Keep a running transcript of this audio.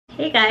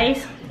Hey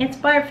guys, it's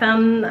Barb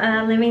from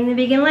Living the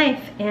Vegan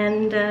Life,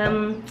 and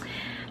I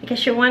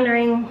guess you're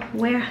wondering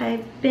where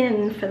I've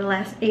been for the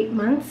last 8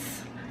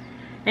 months.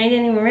 I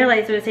didn't even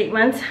realize it was 8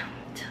 months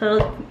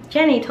till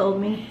Jenny told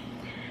me.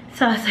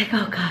 So I was like,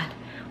 oh God.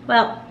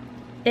 Well,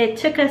 it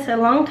took us a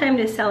long time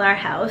to sell our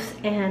house,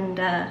 and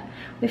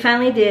we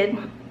finally did.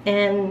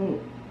 And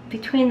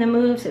between the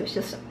moves, it was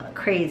just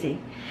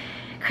crazy.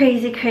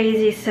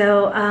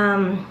 So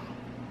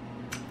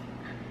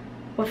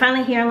we're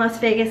finally here in Las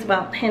Vegas,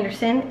 well,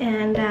 Henderson,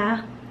 and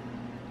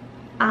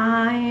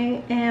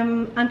I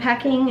am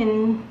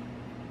unpacking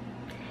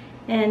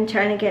and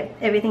trying to get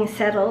everything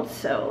settled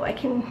so I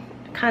can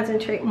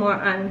concentrate more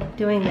on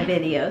doing the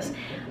videos.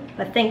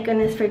 But thank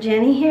goodness for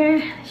Jenny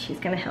here. She's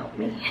gonna help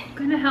me. I'm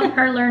gonna help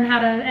her learn how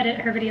to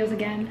edit her videos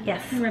again.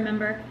 Yes.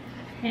 Remember.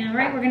 And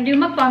right, we're gonna do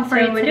a mukbang for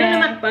you today. We're doing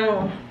a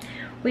mukbang.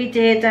 We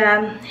did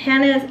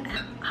Hannah's,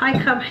 High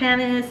Carb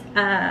Hannah's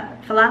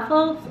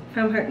falafel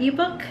from her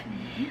ebook,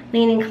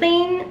 Lean and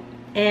Clean,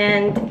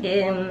 and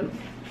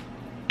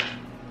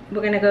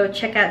we're gonna go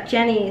check out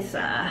Jenny's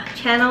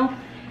channel,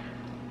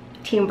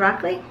 Team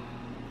Broccoli.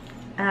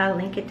 I'll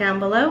link it down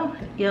below.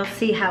 You'll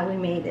see how we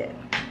made it.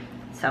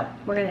 So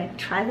we're gonna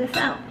try this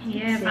out.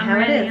 Yes, I'm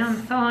ready.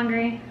 I'm so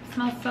hungry. It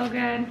smells so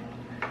good.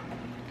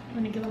 I'm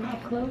gonna give them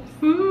up close.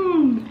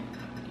 Mmm.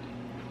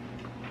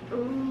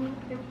 Ooh,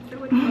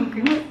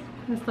 okay.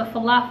 This is the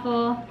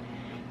falafel,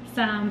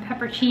 some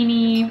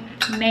pepperoni,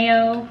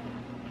 mayo.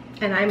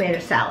 And I made a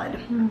salad.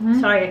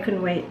 Sorry, I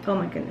couldn't wait. Oh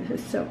my goodness,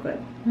 it's so good.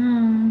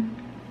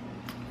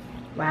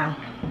 Wow.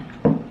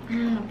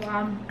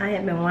 Wow. I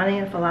have been wanting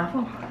a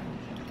falafel.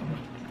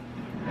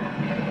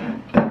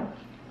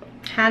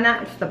 Hannah,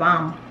 it's the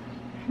bomb.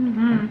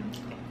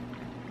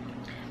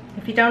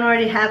 If you don't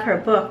already have her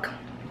book,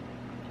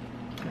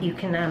 you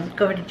can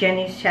go over to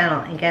Jenny's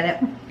channel and get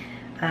it.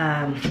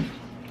 I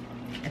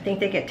think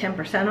they get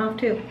 10% off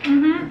too.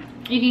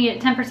 You can get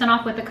 10%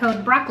 off with the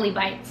code Broccoli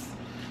Bites,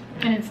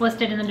 and it's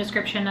listed in the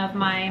description of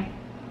my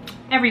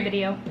every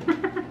video.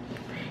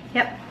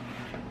 Yep.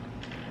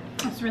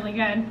 That's really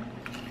good.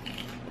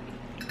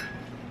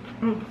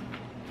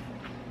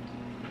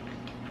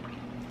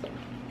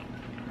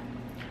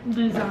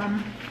 These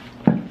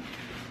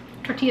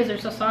tortillas are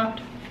so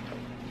soft.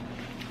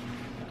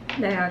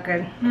 They are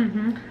good.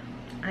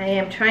 I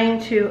am trying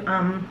to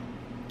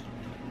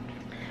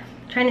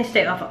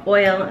stay off of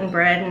oil and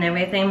bread and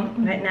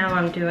everything. Right now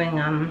I'm doing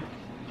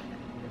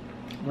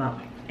well,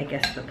 I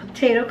guess the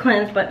potato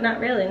cleanse, but not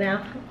really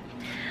now.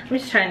 I'm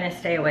just trying to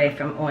stay away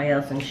from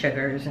oils and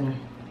sugars and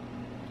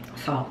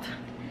salt.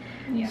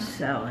 Yeah.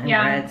 So, and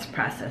bread's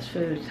processed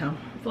food, so.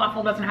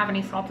 Falafel doesn't have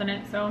any salt in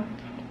it, so.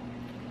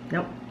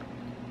 Nope.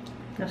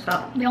 No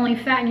salt. The only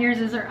fat in yours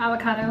is our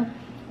avocado.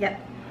 Yep.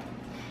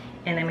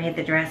 And I made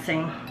the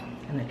dressing,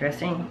 and the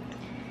dressing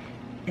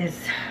is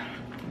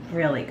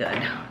really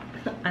good.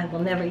 I will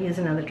never use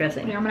another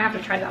dressing. Yeah, I'm gonna have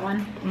to try that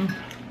one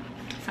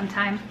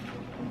sometime.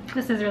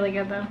 This is really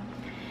good though.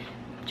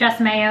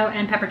 Just mayo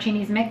and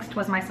pepperoncinis mixed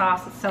was my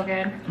sauce. It's so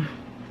good.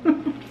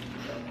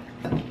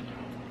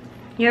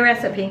 Your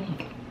recipe.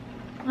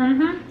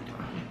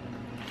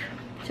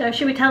 So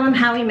should we tell them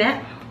how we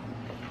met?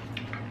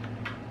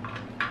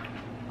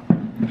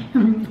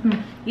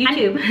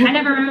 YouTube. I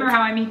never remember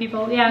how I meet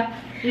people. Yeah,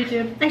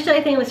 YouTube. Actually,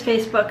 I think it was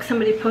Facebook.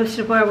 Somebody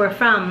posted where we're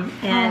from,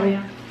 and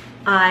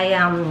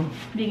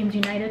Vegans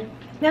United.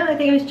 No, I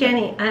think it was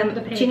Jenny.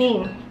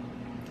 Janine.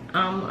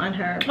 On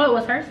her. Oh, it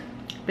was hers?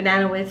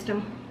 Banana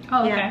Wisdom.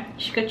 Oh, okay. Yeah, you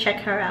should go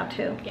check her out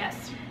too.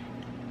 Yes.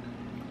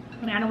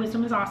 Banana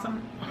Wisdom is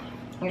awesome.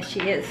 Yes, she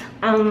is.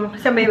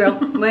 Somebody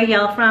wrote where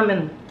y'all from,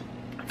 and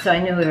so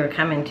I knew we were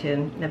coming to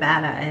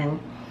Nevada, and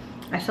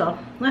I saw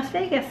Las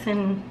Vegas,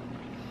 and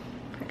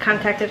I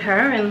contacted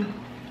her, and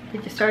we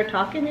just started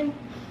talking, and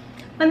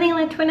one thing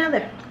led to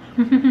another.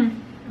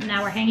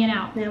 Now we're hanging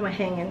out. Now we're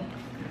hanging.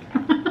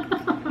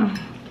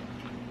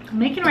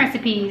 Making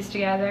recipes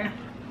together.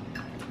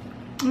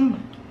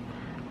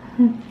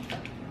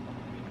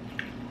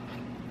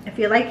 If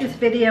you like this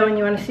video and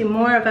you want to see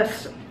more of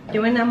us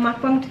doing a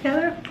mukbang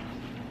together,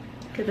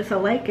 give us a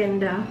like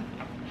and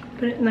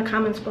put it in the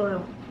comments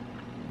below.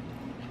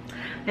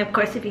 And of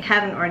course, if you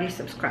haven't already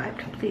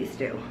subscribed, please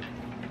do.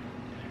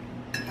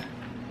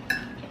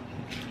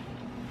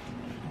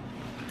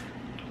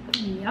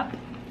 Yep.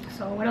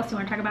 So what else do you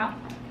want to talk about?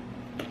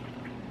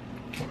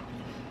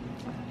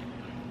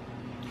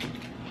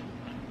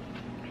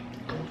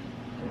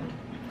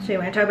 So you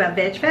want to talk about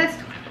Veg Fest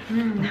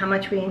and how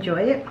much we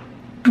enjoyed it,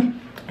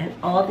 and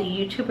all the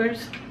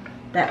YouTubers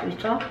that we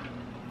saw.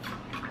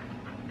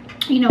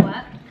 You know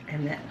what?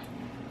 And that.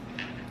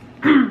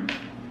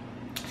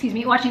 Excuse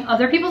me. Watching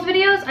other people's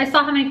videos, I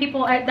saw how many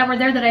people that were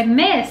there that I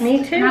missed.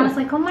 Me too. And I was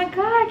like, oh my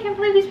God, I can't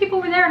believe these people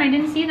were there and I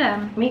didn't see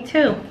them. Me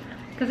too.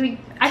 Because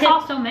I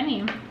saw so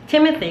many.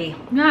 Timothy.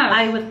 Yeah.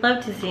 I would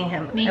love to see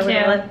him. Me I would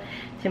too. love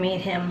to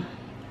meet him.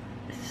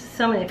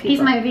 So many people.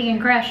 He's my vegan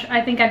crush.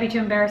 I think I'd be too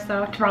embarrassed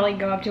though to probably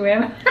go up to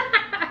him.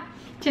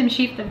 Tim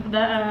Sheep, the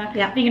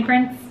vegan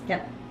prince.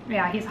 Yep.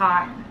 Yeah, he's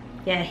hot.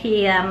 Yeah,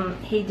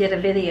 he did a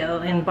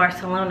video in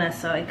Barcelona,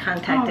 so I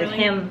contacted really?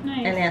 him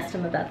Nice. and asked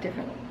him about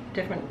different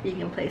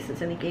vegan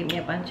places, and he gave me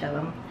a bunch of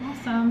them.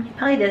 Awesome. He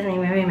probably doesn't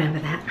even remember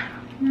that.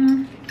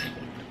 Mm.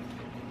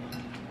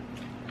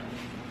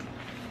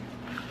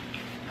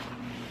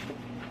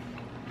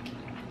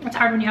 It's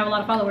hard when you have a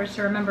lot of followers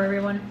to remember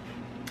everyone.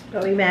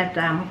 But we met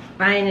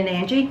Ryan and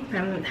Angie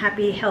from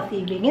Happy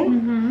Healthy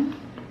Vegan. Mm-hmm.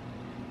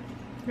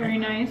 Very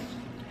nice.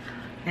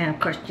 And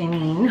of course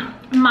Janine.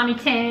 Mommy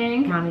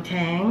Tang. Mommy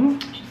Tang.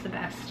 She's the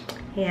best.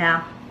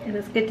 Yeah, it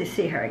was good to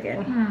see her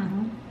again.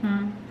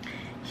 Mm-hmm.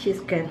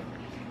 She's good.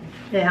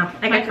 Yeah,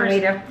 I got to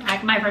meet her.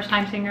 My first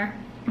time seeing her.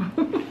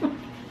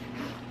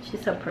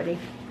 She's so pretty.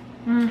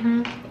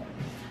 Mm-hmm.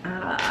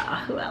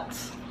 Who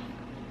else?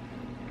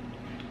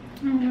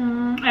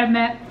 Mm-hmm. I've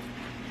met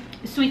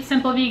Sweet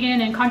Simple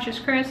Vegan and Conscious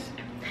Chris.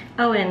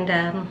 Oh,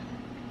 and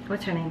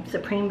what's her name?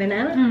 Supreme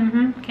Banana?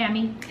 Mm-hmm.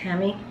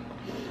 Cami.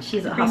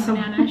 She's Supreme awesome.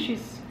 Banana.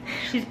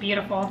 She's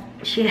beautiful.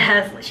 She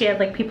had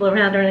like people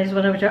around her, and I just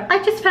went over to her.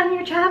 I just found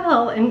your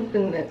channel,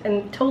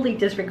 and totally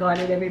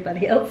disregarded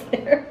everybody else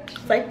there.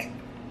 She's like,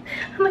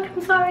 I'm like,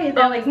 I'm sorry.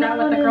 They're like, Is that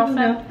what the girl said?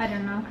 no. I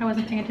don't know. I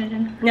wasn't paying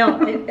attention.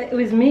 No, it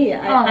was me.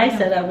 I Okay.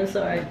 said I was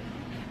sorry.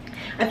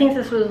 I think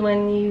this was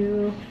when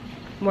you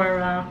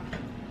were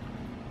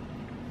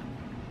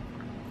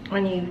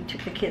when you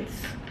took the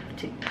kids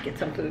to get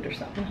some food or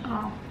something.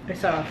 Oh. I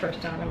saw her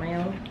first on my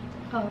own.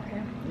 Oh,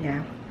 okay.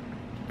 Yeah.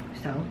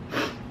 So,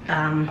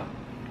 and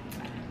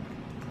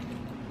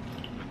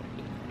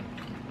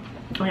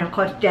of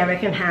course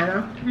Derek and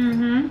Hannah.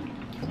 Mm-hmm.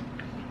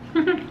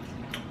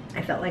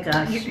 I felt like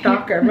a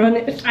stalker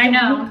running. I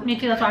know. Me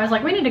too. That's why I was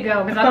like, we need to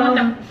go because I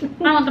don't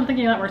want them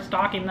thinking that we're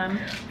stalking them.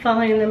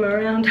 Following them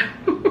around.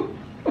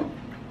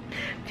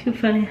 Too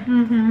funny.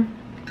 Mm-hmm.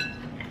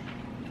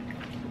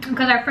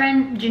 Because our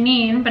friend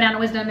Janine, Banana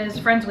Wisdom, is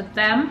friends with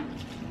them.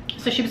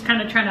 So she was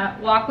kind of trying to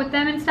walk with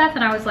them and stuff.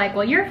 And I was like,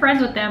 well, you're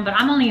friends with them, but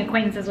I'm only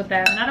acquaintances with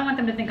them. And I don't want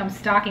them to think I'm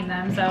stalking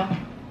them. So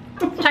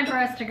it's time for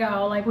us to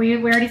go. Like, we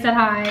already said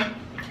hi.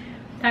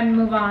 Time to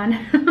move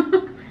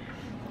on.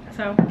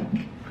 So.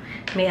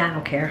 Me, I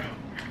don't care.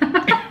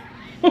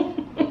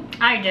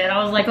 I did.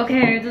 I was like,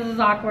 okay, this is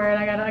awkward.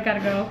 I gotta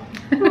go.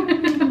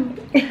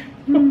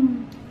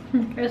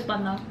 It was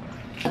fun though.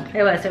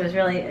 It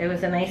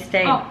was a nice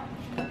day. Oh.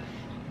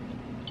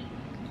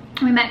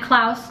 We met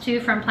Klaus too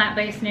from Plant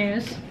Based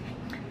News.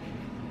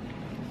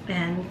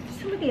 And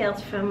somebody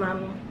else from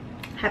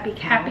Happy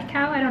Cow. Happy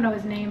Cow? I don't know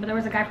his name, but there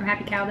was a guy from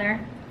Happy Cow there.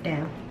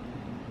 Yeah.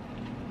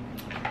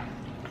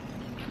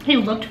 He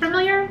looked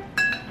familiar.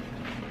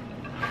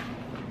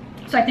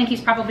 So I think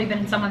he's probably been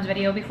in someone's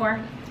video before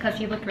because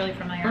he looked really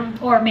familiar.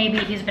 Or maybe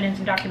he's been in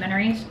some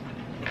documentaries.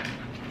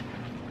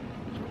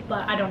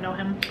 But I don't know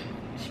him.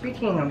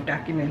 Speaking of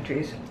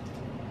documentaries,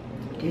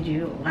 did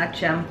you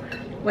watch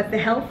What the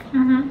Health?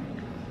 Mm-hmm.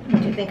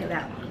 What did you think of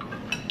that?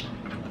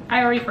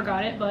 I already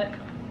forgot it, but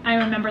I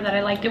remember that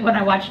I liked it when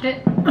I watched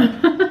it.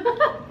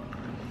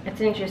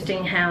 It's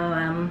interesting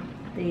how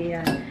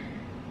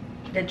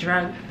the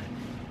drug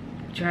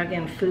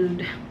and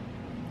food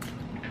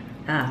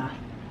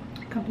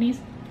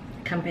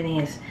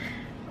companies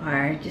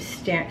are just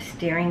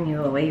steering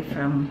you away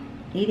from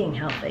eating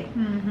healthy.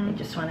 Mm-hmm. They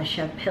just want to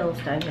shove pills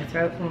down your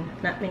throat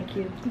and not make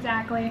you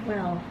Exactly.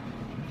 well.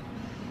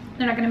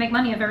 They're not going to make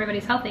money if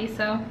everybody's healthy,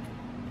 so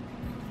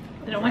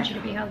they don't want you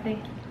to be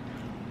healthy.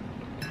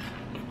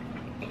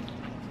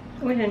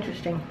 It was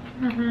interesting.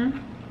 Mm-hmm.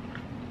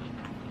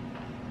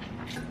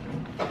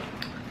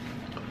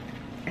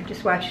 I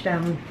just watched a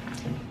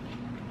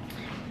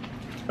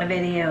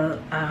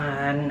video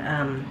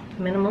on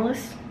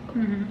minimalist.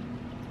 Mm-hmm.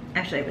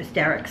 Actually, it was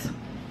Derek's,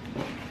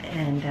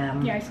 and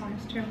Yeah, I saw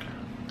his too.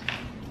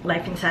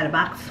 Life Inside a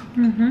Box.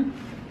 Mm-hmm.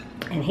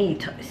 And he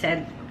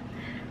said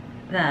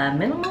the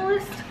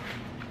minimalist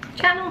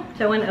channel.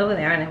 So I went over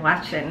there and I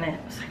watched it, and it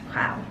was like,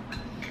 wow,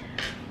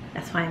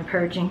 that's why I'm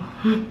purging.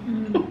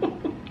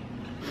 Mm.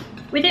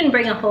 We didn't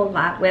bring a whole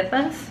lot with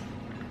us.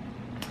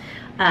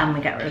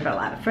 We got rid of a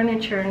lot of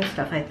furniture and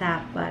stuff like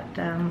that, but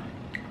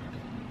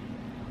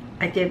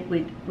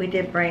we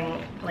did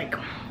bring, like,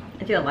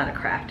 I do a lot of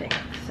crafting,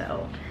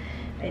 so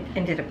I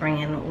ended up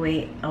bringing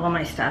all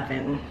my stuff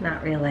and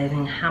not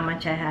realizing how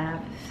much I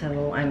have,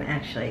 so I'm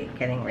actually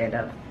getting rid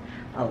of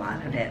a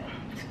lot of it.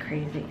 It's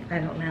crazy. I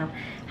don't know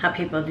how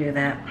people do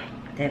that.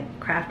 They have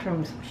craft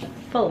rooms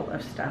full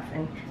of stuff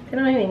and they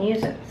don't even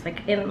use it. It's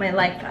like, in my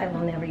life I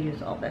will never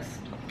use all this.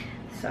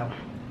 So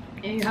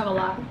Yeah, you have a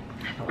lot.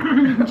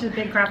 Which is a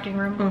big crafting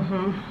room.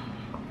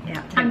 Mm-hmm.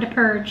 Yeah. Time to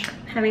purge.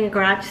 Having a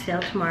garage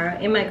sale tomorrow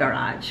in my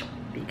garage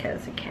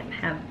because I can't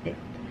have it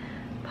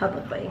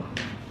publicly.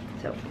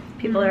 So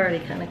people already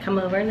kind of come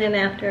over, and then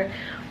after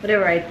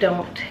whatever I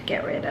don't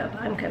get rid of,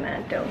 I'm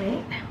gonna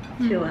donate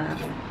to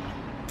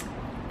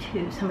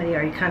somebody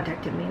already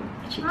contacted me.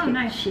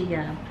 Nice. She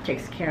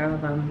takes care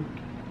of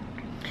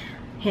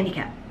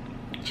handicapped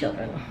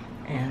children,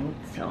 and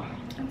so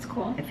That's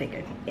cool. I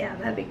figured, yeah,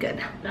 that'd be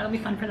good. That'll be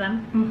fun for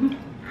them.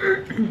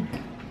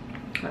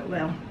 Mm-hmm.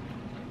 Well.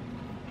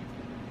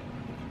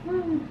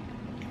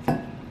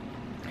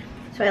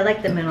 So I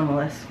like the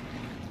minimalist.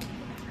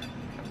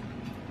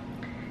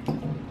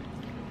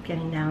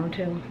 Getting down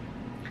to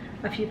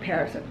a few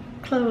pairs of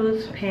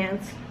clothes,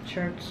 pants,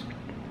 shirts.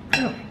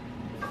 Oh,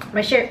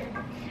 my shirt.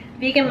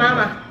 Vegan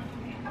Mama.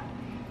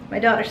 My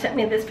daughter sent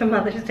me this for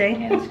Mother's Day.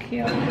 Yeah, it's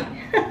cute.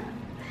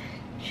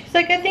 She's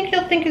like, I think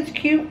you'll think it's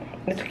cute.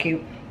 It's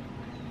cute.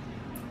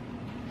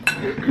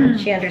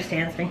 She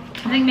understands me.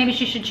 I think maybe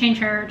she should change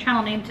her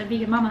channel name to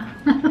Vegan Mama.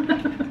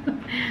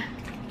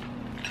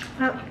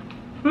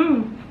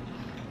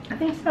 I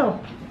think so.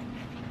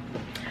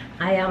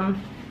 I'll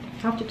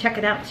have to check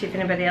it out, see if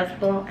anybody else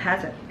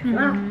has it. If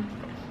not,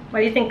 what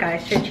do you think,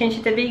 guys? Should I change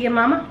it to Vegan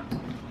Mama?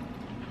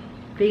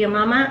 Vegan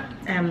Mama,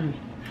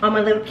 all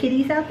my little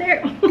kitties out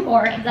there.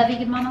 Or the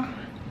Vegan Mama.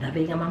 The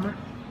Vegan Mama.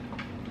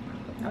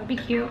 That would be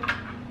cute.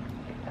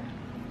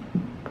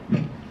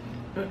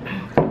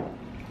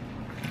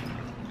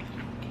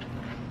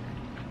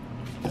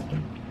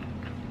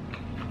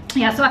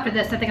 Yeah, so after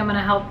this, I think I'm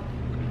gonna help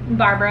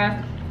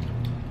Barbara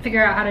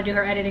figure out how to do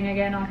her editing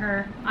again on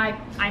her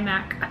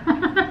iMac.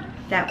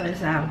 That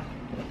was a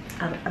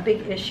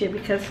big issue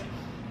because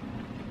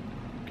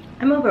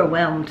I'm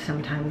overwhelmed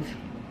sometimes,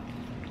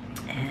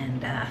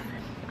 and I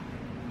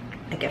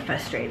get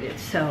frustrated,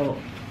 so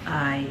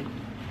I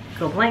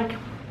go blank,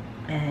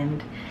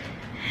 and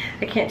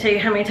I can't tell you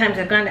how many times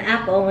I've gone to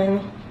Apple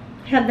and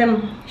had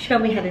them show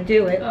me how to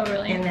do it. Oh,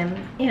 really? And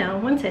then, you know,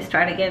 once I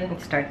start again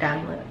and start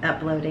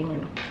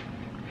uploading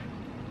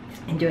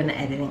and doing the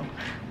editing,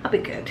 I'll be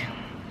good.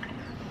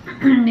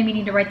 Maybe you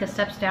need to write the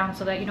steps down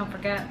so that you don't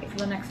forget for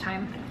the next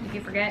time. If you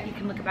forget, you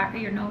can look back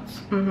at your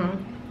notes.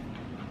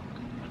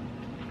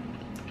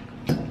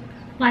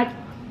 Like,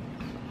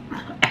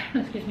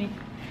 excuse me,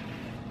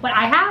 what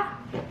I have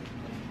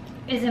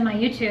is in my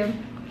YouTube,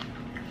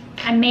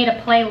 I made a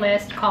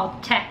playlist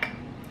called Tech.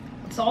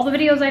 So all the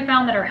videos I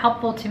found that are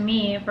helpful to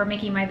me for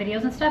making my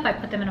videos and stuff, I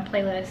put them in a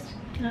playlist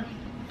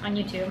on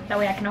YouTube. That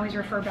way I can always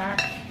refer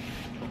back.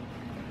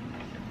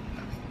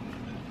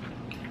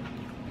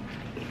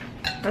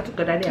 That's a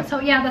good idea. So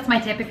yeah, that's my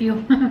tip. If you're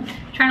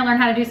trying to learn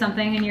how to do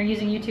something and you're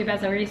using YouTube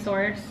as a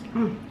resource,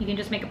 you can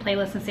just make a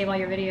playlist and save all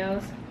your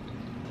videos.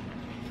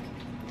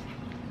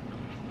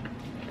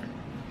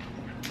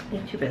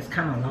 YouTube has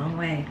come a long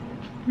way.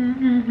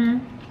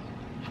 I'm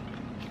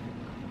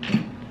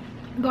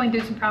going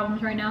through some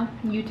problems right now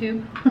on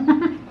YouTube.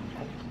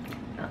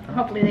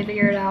 Hopefully they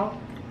figure it out.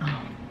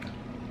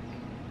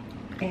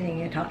 Anything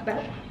you talk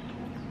about?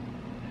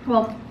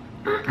 Well,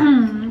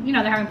 you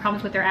know, they're having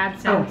problems with their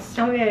AdSense.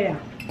 Oh yeah.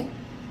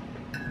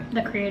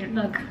 The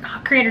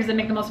creators that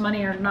make the most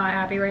money are not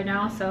happy right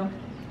now, so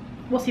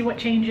we'll see what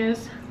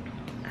changes.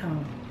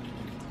 Oh.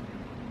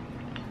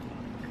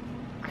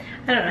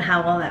 I don't know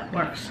how well that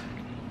works.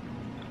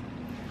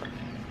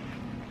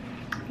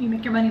 You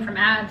make your money from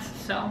ads,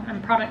 so,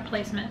 and product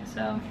placement,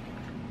 so.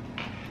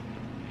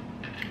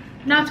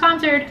 Not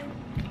sponsored.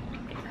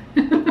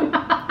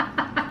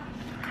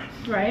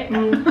 Right?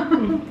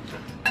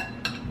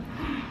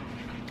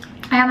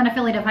 I have an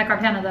affiliate of High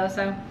Carb Hannah though,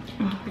 so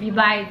if you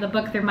buy the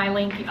book through my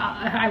link,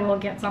 I will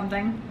get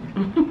something.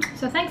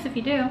 So thanks if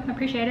you do. I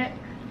appreciate it.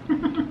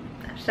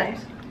 That's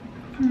nice.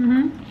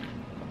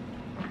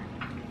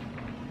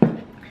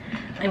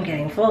 I'm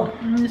getting full.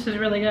 This is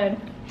really good.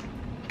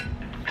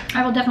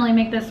 I will definitely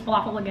make this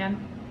falafel again.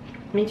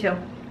 Me too.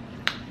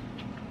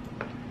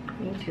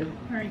 Me too.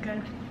 Very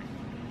good.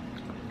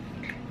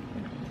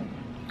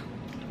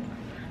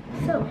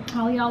 So,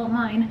 I'll eat all of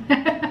mine.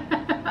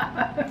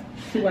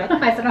 what?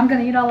 I said I'm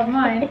gonna eat all of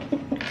mine.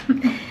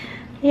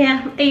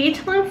 Yeah, I eat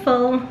till I'm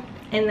full,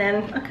 and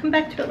then I'll come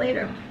back to it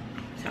later.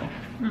 So,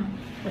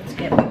 let's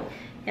get.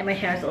 Yeah, my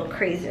hair's a little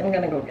crazy. I'm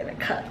gonna go get a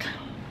cut.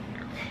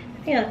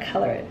 I think I'll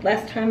color it.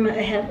 Last time I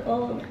had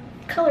all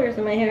colors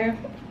in my hair.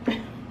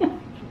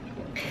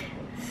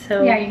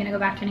 So. Yeah, are you gonna go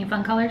back to any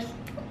fun colors?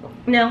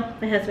 No,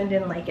 my husband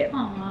didn't like it.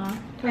 Aw,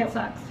 that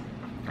sucks.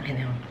 I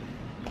know.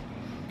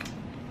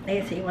 I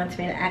guess he wants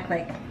me to act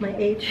like my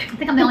age. I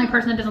think I'm the only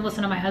person that doesn't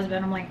listen to my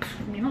husband. I'm like,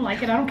 you don't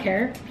like it, I don't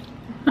care.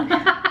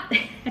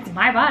 It's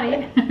my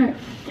body.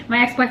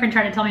 My ex-boyfriend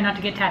tried to tell me not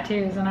to get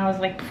tattoos, and I was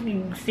like,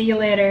 see you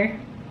later.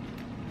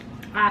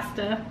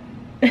 Hasta.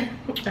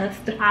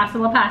 Hasta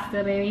la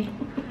pasta, baby.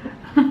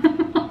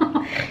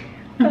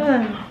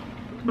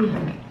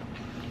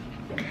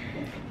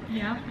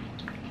 Yeah.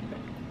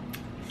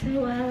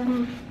 So,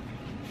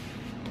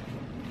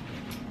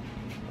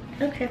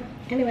 okay.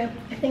 Anyway,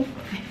 I think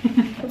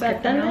we're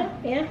about done now.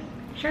 Yeah.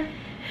 Sure.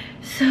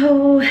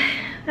 So,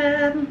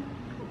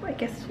 I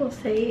guess we'll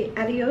say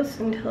adios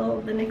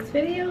until the next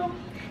video.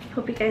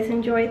 Hope you guys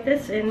enjoyed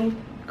this, and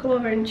go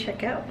over and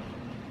check out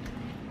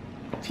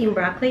Team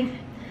Broccoli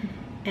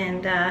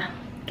and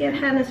get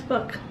Hannah's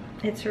book.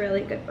 It's a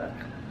really good book.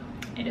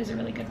 It is a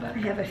really good book. I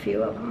have a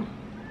few of them.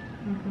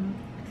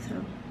 So,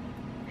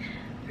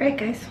 alright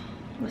guys,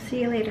 we'll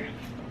see you later.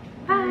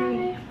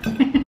 Bye.